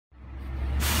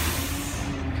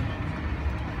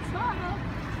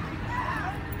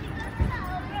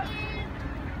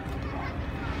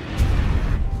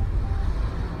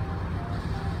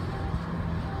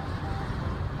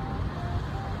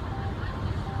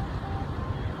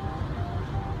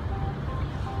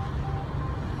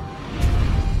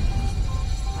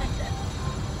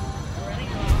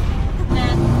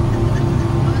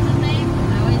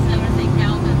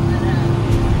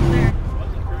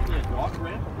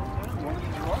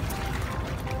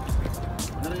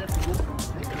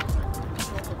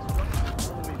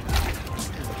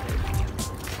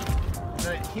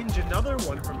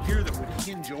one from here that would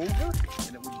hinge over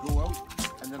and it would go out,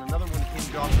 and then another one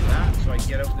hinge off of that. So I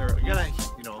get out there. I gotta,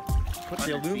 you know, put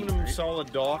the aluminum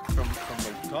solid dock from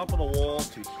the top of the wall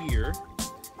to here,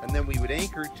 and then we would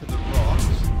anchor it to the rocks,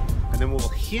 and then we'll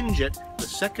hinge it, the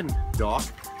second dock,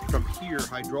 from here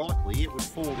hydraulically. It would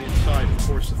fold inside, of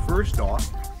course, the first dock.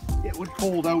 It would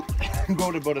fold out and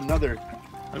go to about another,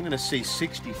 I'm going to say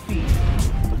 60 feet.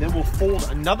 And then we'll fold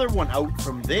another one out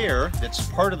from there that's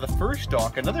part of the first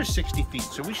dock, another 60 feet.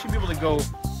 So we should be able to go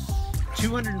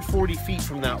 240 feet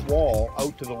from that wall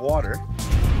out to the water.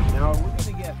 Now we're going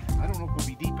to get, I don't know if we'll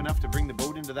be deep enough to bring the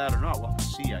boat into that or not. We'll have to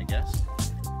see, I guess.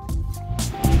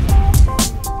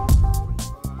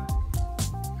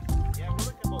 Yeah, we're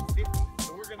looking about 50.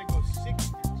 So we're going to go 60.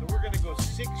 So we're going to go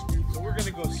 60. So we're going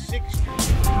to go 60.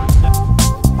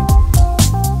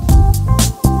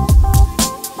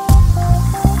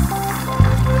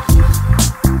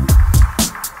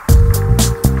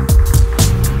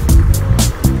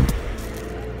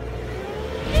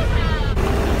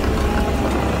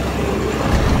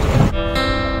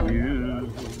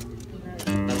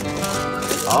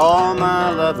 All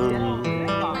my loving,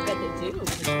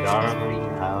 darling,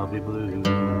 I'll be blue.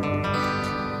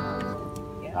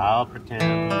 I'll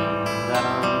pretend that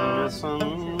I'm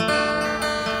missing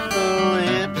the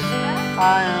lips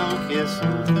I am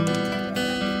kissing,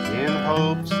 in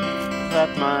hopes that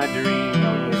my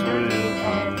dreams will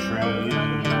come true.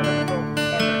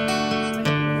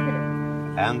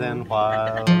 And then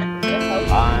while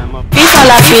I'm a FIFA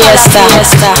la fiesta,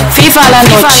 FIFA la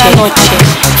noche,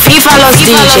 FIFA los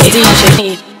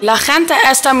DJ. La gente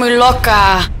está muy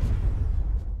loca.